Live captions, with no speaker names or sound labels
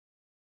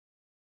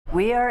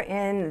We are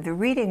in the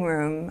reading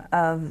room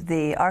of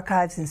the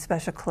Archives and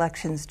Special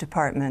Collections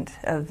Department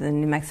of the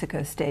New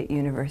Mexico State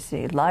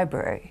University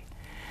Library.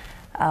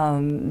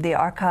 The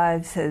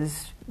archives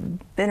has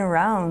been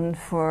around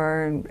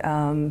for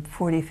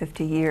 40,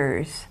 50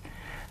 years.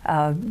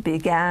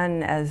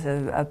 Began as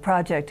a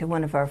project of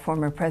one of our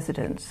former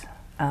presidents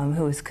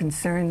who was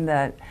concerned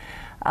that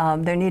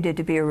there needed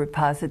to be a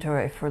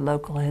repository for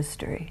local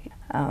history.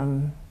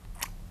 And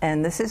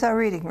this is our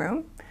reading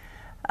room.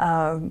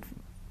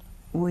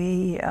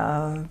 We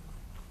have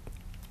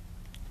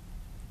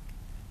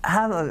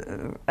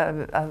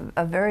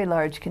a very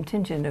large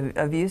contingent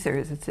of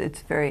users.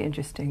 It's very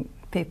interesting.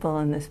 People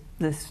in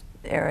this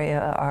area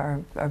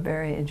are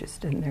very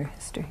interested in their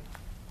history.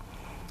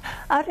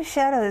 Out of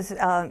Shadows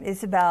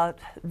is about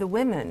the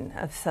women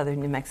of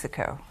southern New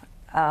Mexico.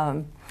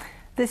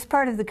 This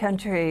part of the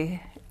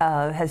country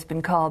has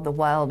been called the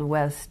Wild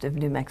West of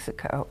New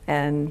Mexico,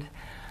 and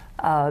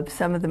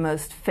some of the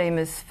most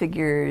famous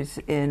figures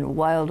in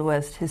Wild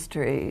West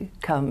history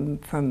come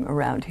from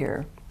around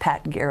here.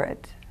 Pat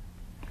Garrett,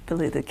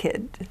 Billy the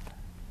Kid,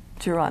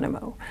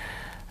 Geronimo.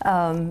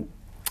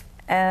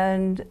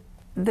 And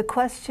the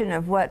question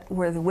of what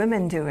were the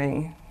women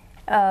doing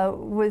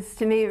was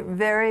to me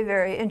very,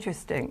 very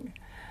interesting.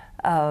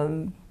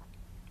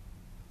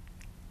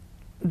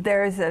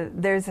 There's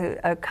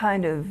a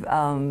kind of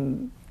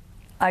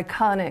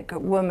iconic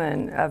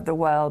woman of the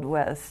Wild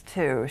West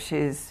too.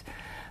 She's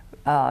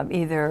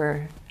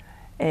either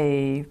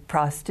a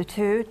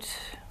prostitute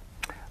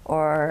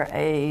or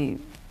a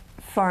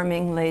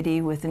farming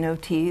lady with no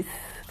teeth,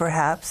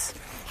 perhaps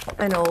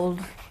an old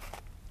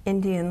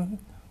Indian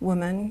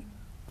woman,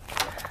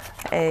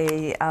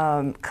 a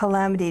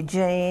Calamity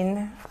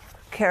Jane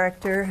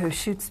character who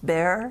shoots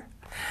bear,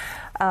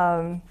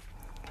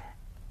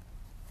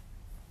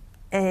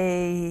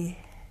 a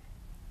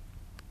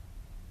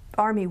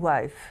army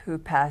wife who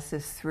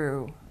passes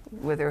through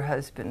with her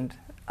husband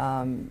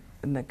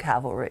in the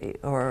cavalry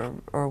or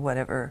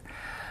whatever.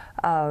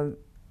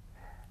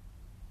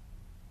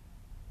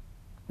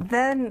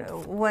 Then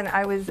when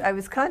I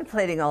was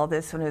contemplating all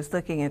this when I was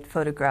looking at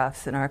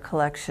photographs in our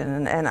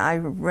collection, and I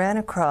ran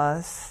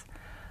across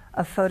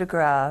a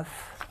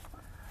photograph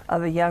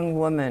of a young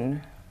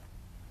woman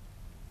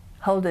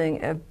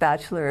holding a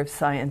Bachelor of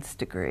Science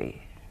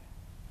degree.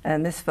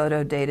 And this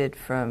photo dated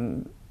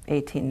from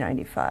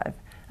 1895.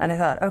 And I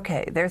thought,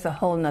 okay, there's a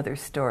whole nother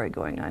story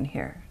going on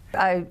here.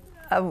 I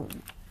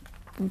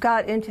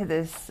got into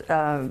this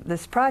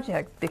this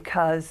project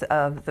because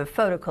of the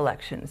photo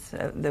collections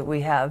that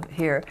we have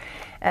here.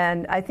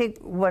 And I think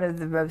one of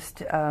the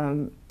most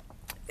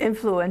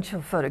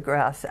influential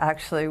photographs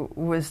actually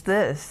was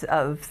this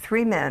of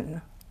three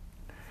men.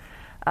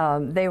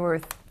 They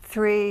were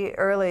three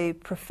early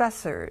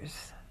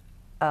professors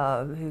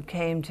who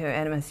came to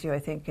NMSU, I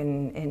think,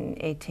 in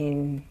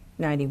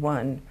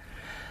 1891.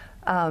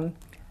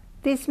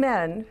 These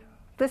men,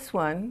 this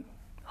one,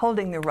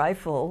 holding the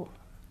rifle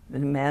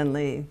in a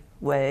manly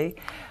way,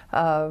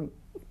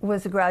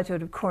 was a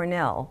graduate of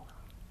Cornell.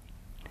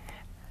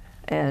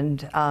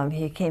 And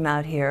he came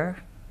out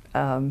here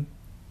to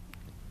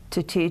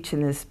teach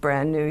in this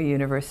brand new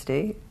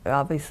university,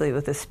 obviously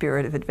with a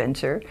spirit of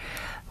adventure.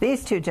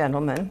 These two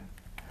gentlemen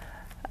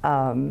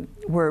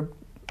were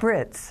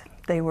Brits.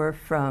 They were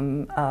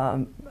from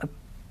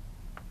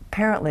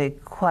apparently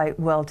quite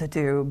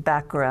well-to-do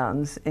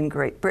backgrounds in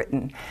Great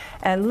Britain.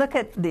 And look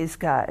at these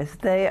guys.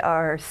 They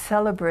are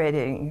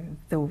celebrating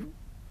the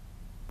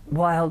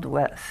Wild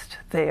West.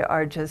 They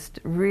are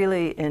just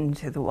really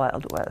into the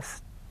Wild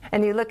West.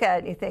 And you look at it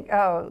and you think,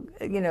 oh,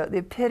 you know, the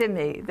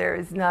epitome, there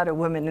is not a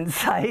woman in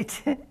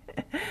sight,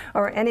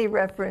 or any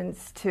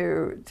reference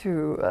to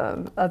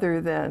other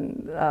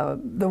than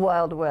the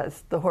Wild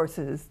West, the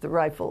horses, the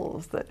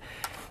rifles.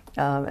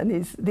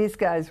 And these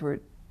guys were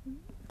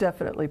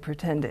definitely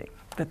pretending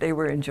that they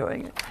were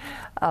enjoying it.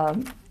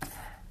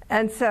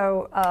 And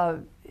so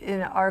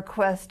in our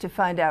quest to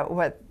find out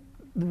what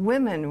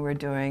women were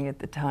doing at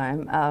the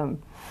time,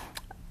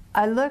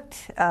 I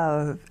looked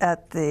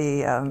at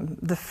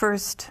the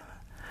first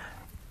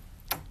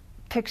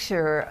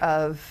picture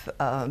of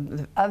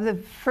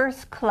the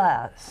first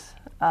class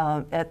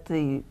at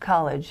the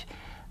college.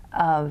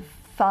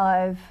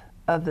 5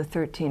 of the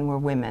 13 were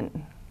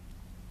women.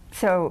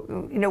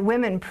 So, you know,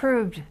 women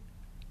proved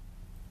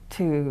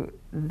to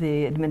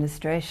the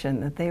administration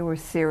that they were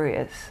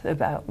serious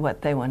about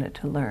what they wanted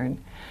to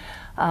learn.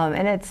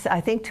 And it's, I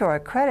think, to our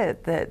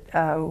credit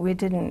that we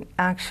didn't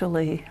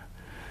actually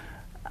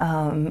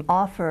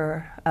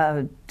offer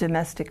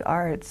domestic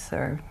arts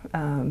or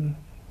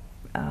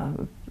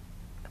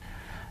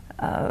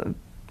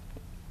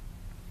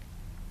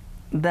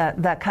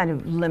that kind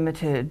of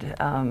limited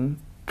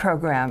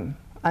program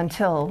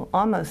until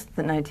almost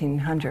the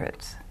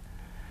 1900s.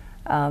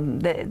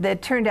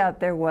 It turned out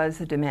there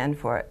was a demand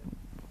for it.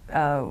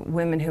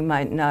 Women who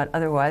might not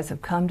otherwise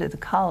have come to the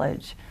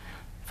college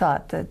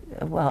thought that,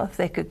 well, if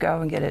they could go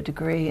and get a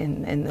degree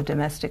in the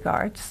domestic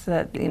arts,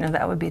 that, you know,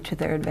 that would be to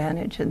their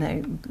advantage,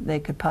 and they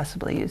could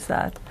possibly use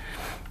that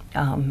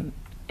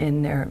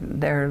in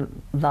their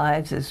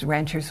lives as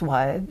ranchers'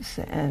 wives,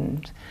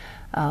 and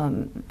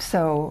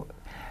so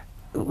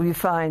we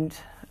find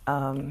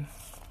a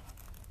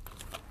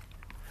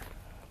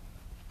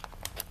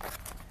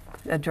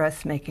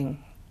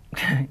dressmaking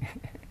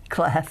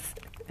class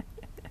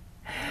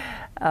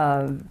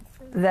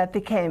that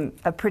became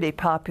a pretty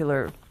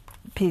popular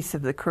piece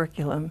of the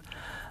curriculum.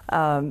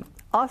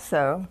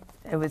 Also,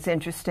 it was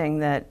interesting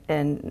that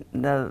in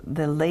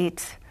the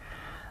late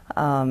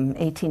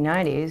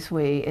 1890s,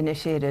 we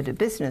initiated a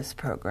business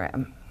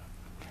program.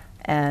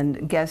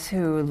 And guess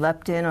who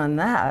leapt in on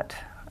that?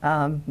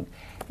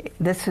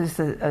 This was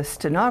a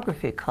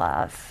stenography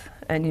class.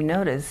 And you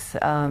notice,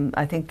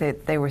 I think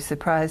that they were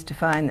surprised to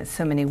find that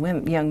so many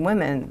young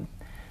women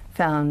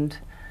found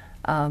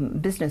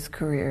business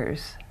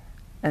careers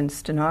and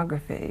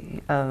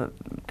stenography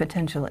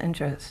potential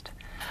interest.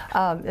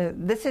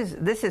 This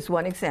is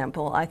one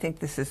example. I think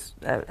this is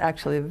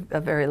actually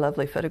a very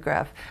lovely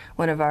photograph.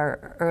 One of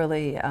our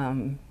early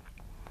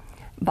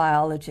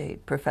biology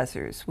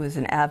professors was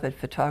an avid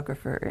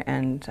photographer,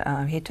 and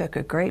he took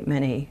a great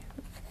many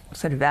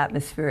sort of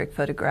atmospheric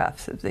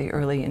photographs of the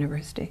early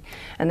university.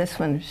 And this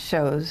one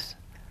shows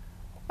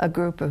a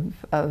group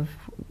of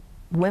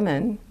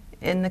women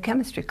in the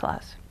chemistry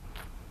class.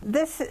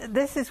 This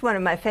is one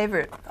of my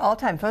favorite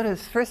all-time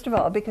photos, first of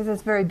all, because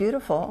it's very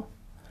beautiful.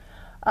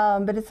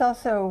 But it's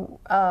also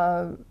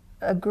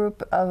a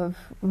group of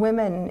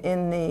women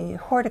in the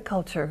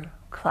horticulture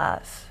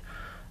class.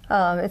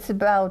 It's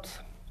about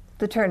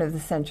the turn of the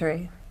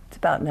century. It's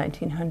about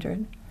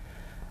 1900.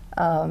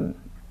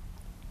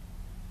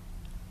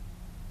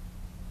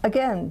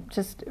 Again,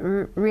 just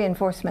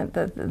reinforcement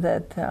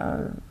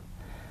that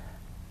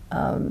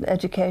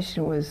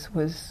education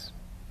was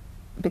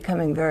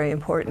becoming very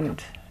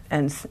important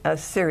and a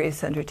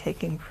serious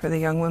undertaking for the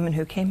young women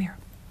who came here.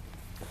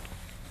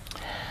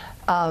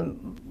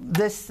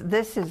 This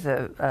is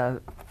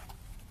a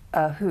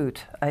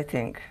hoot, I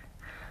think.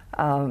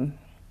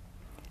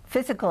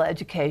 Physical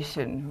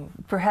education,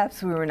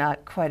 perhaps we were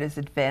not quite as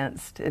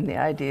advanced in the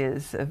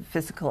ideas of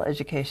physical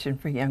education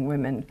for young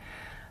women.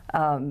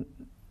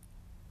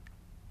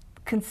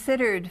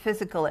 Considered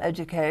physical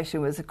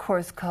education was a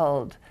course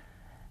called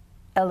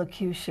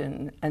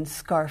elocution and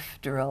scarf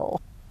drill.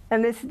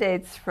 And this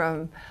dates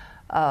from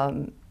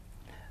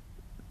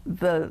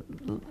the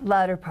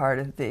latter part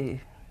of the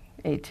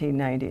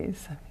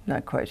 1890s. I'm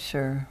not quite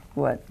sure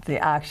what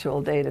the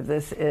actual date of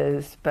this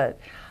is, but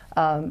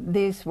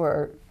these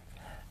were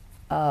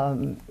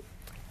a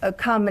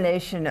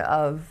combination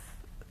of,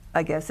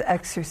 I guess,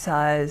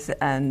 exercise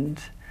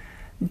and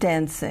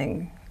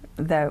dancing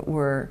that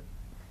were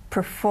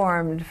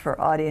performed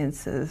for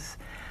audiences.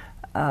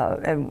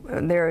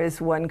 And there is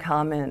one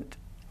comment: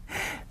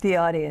 the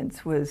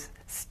audience was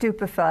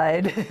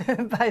stupefied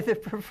by the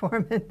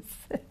performance,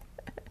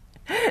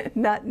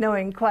 not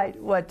knowing quite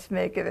what to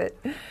make of it.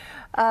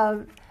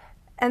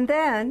 And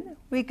then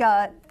we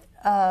got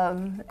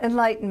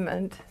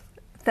enlightenment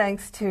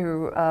thanks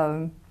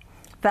to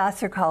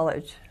Vassar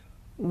College,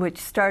 which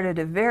started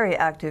a very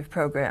active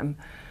program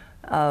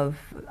of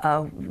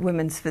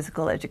women's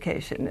physical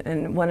education.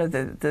 And one of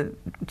the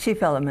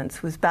chief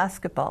elements was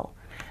basketball.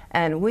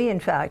 And we, in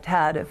fact,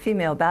 had a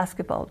female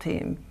basketball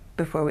team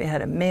before we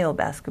had a male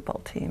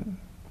basketball team.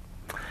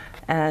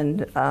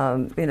 And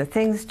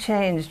things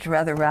changed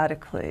rather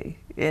radically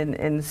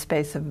in the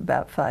space of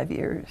about 5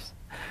 years.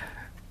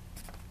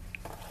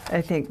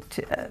 I think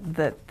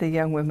that the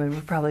young women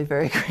were probably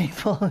very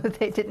grateful that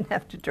they didn't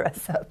have to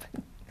dress up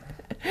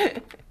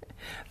and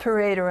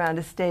parade around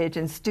a stage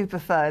and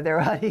stupefy their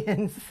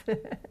audience.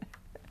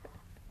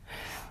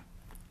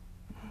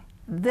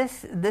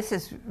 This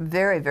is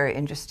very, very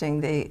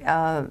interesting.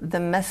 The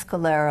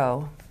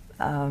Mescalero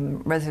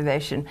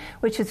reservation,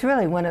 which is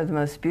really one of the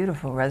most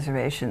beautiful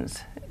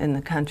reservations in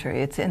the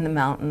country. It's in the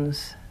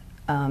mountains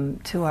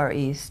to our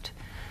east,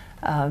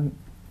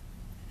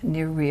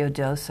 near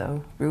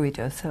Ruidoso.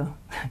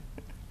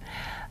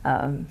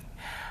 The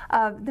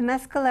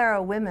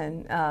Mescalero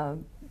women,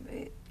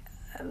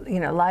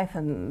 life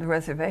on the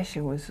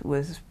reservation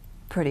was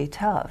pretty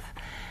tough,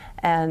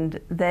 and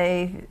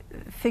they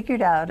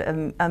figured out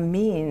a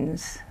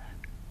means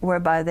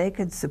whereby they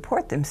could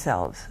support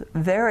themselves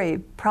very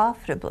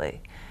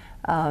profitably.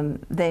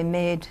 They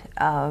made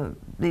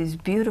these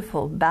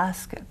beautiful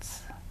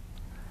baskets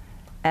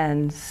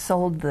and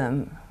sold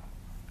them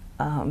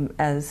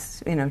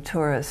as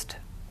tourist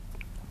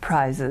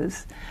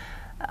prizes.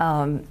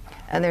 And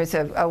there's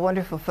a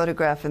wonderful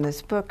photograph in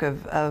this book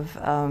of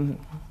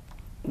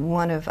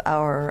one of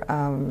our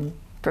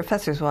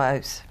professor's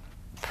wives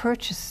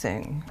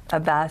purchasing a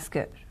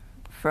basket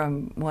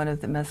from one of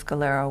the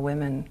Mescalero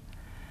women.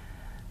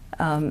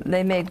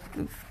 They made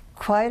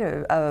quite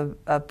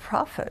a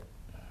profit,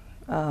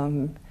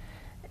 and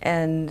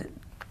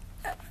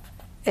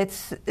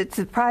it's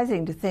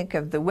surprising to think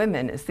of the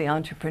women as the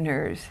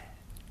entrepreneurs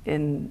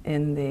in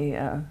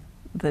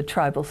the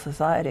tribal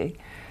society.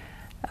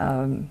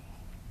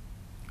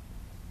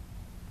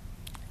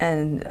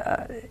 And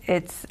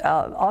it's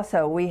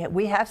also,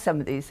 we have some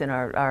of these in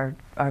our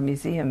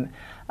museum.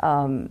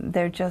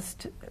 They're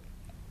just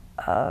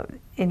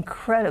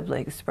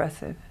incredibly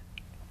expressive.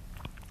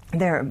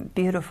 They're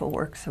beautiful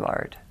works of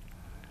art.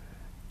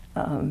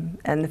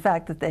 And the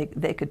fact that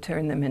they could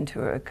turn them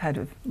into a kind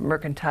of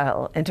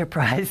mercantile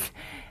enterprise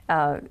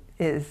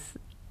is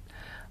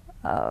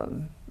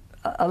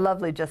a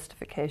lovely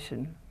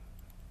justification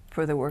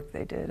for the work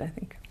they did, I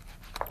think.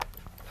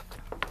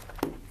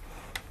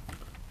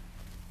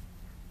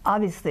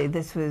 Obviously,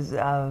 this was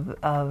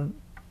a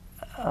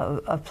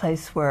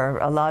place where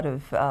a lot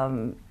of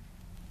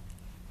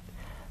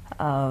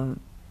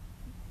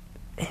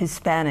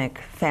Hispanic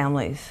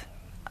families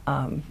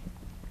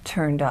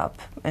turned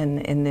up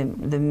in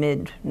the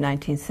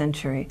mid-19th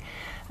century.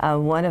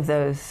 One of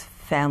those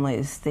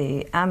families,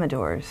 the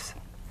Amadors,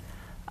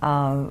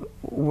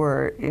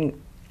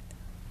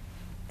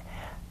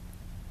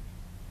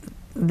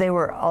 they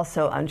were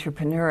also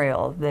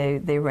entrepreneurial.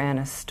 They ran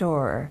a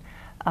store.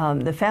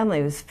 The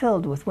family was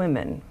filled with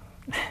women,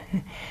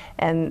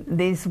 and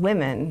these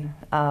women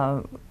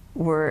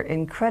were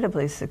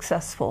incredibly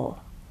successful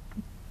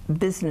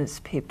business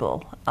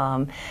people,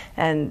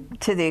 and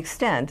to the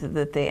extent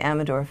that the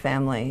Amador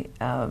family,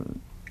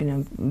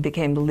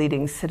 became the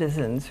leading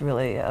citizens,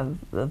 really, of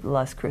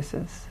Las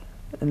Cruces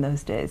in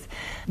those days.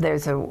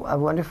 There's a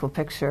wonderful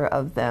picture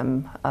of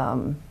them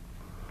on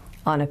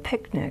a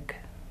picnic,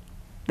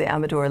 the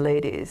Amador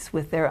ladies,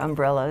 with their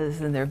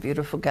umbrellas and their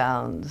beautiful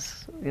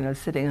gowns,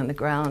 sitting on the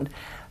ground,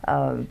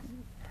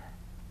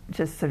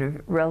 just sort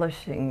of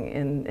relishing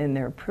in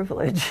their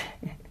privilege.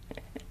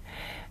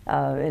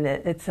 And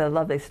it's a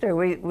lovely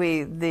story.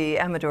 The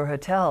Amador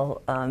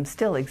Hotel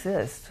still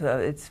exists.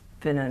 It's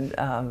been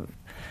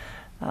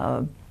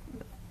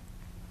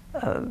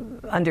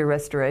under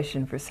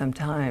restoration for some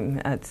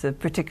time. It's a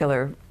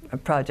particular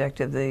project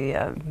of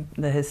the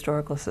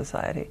Historical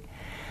Society.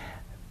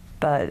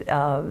 But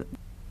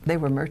they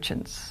were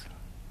merchants,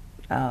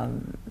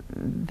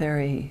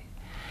 very,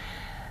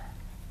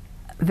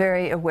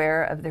 very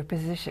aware of their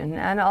position,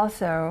 and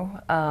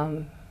also,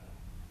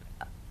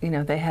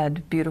 they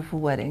had beautiful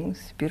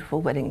weddings, beautiful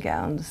wedding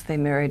gowns. They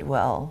married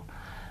well.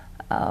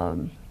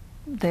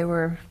 They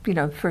were,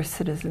 first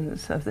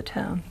citizens of the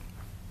town.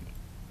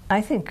 I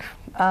think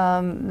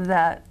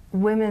that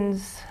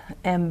women's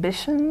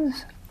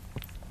ambitions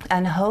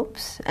and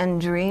hopes and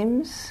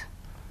dreams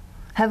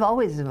have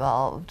always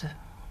evolved.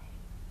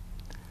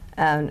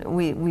 And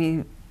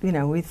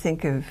we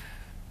think of,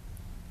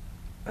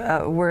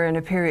 we're in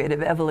a period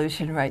of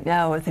evolution right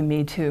now with the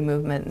Me Too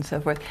movement and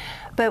so forth.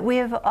 But we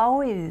have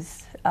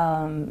always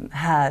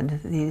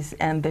had these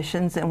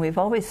ambitions, and we've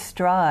always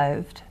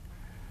strived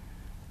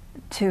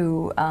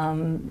to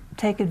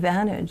take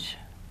advantage,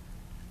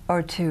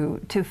 or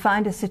to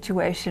find a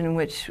situation in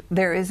which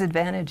there is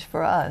advantage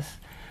for us,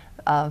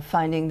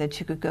 finding that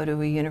you could go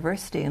to a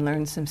university and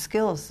learn some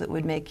skills that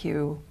would make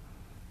you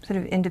sort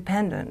of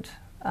independent.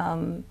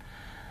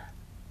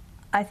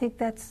 I think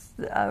that's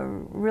a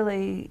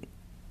really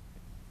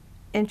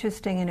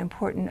interesting and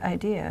important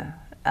idea.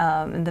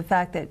 And the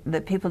fact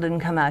that people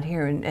didn't come out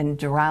here and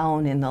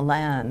drown in the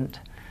land.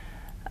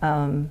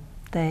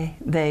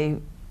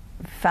 They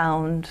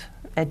found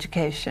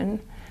education.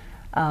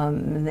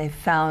 They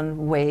found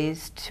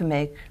ways to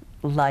make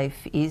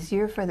life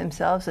easier for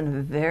themselves in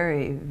a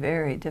very,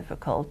 very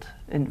difficult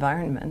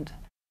environment.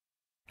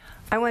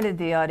 I wanted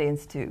the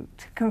audience to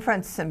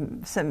confront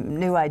some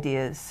new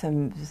ideas,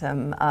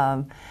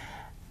 some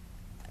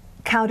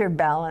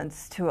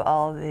counterbalance to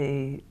all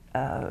the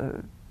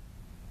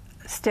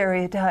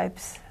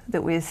stereotypes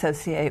that we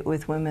associate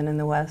with women in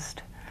the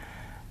West,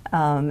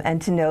 and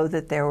to know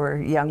that there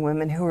were young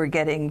women who were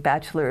getting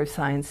Bachelor of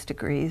Science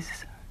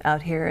degrees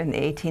out here in the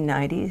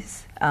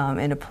 1890s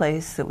in a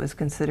place that was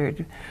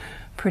considered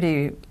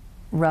pretty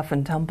rough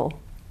and tumble.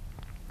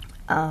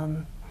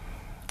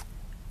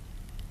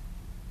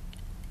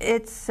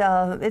 It's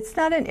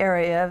not an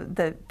area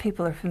that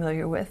people are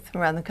familiar with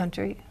around the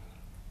country.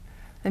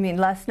 I mean,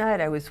 last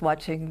night I was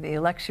watching the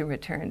election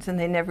returns, and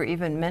they never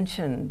even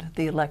mentioned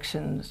the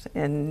elections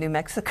in New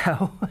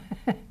Mexico.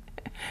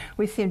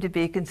 We seem to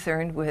be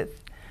concerned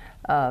with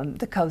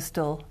the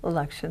coastal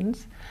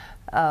elections.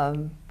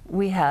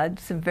 We had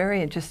some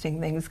very interesting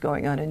things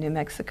going on in New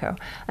Mexico,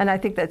 and I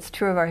think that's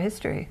true of our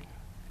history,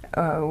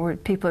 where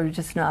people are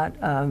just not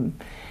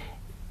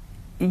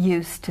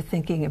used to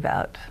thinking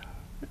about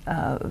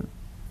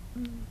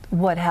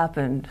what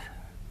happened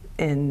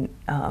in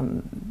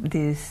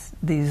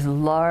these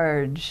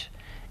large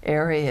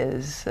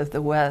areas of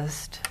the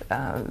West.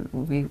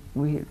 We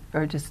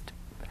are just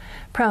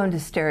prone to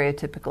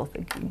stereotypical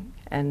thinking,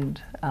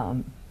 and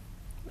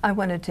I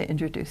wanted to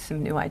introduce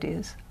some new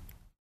ideas.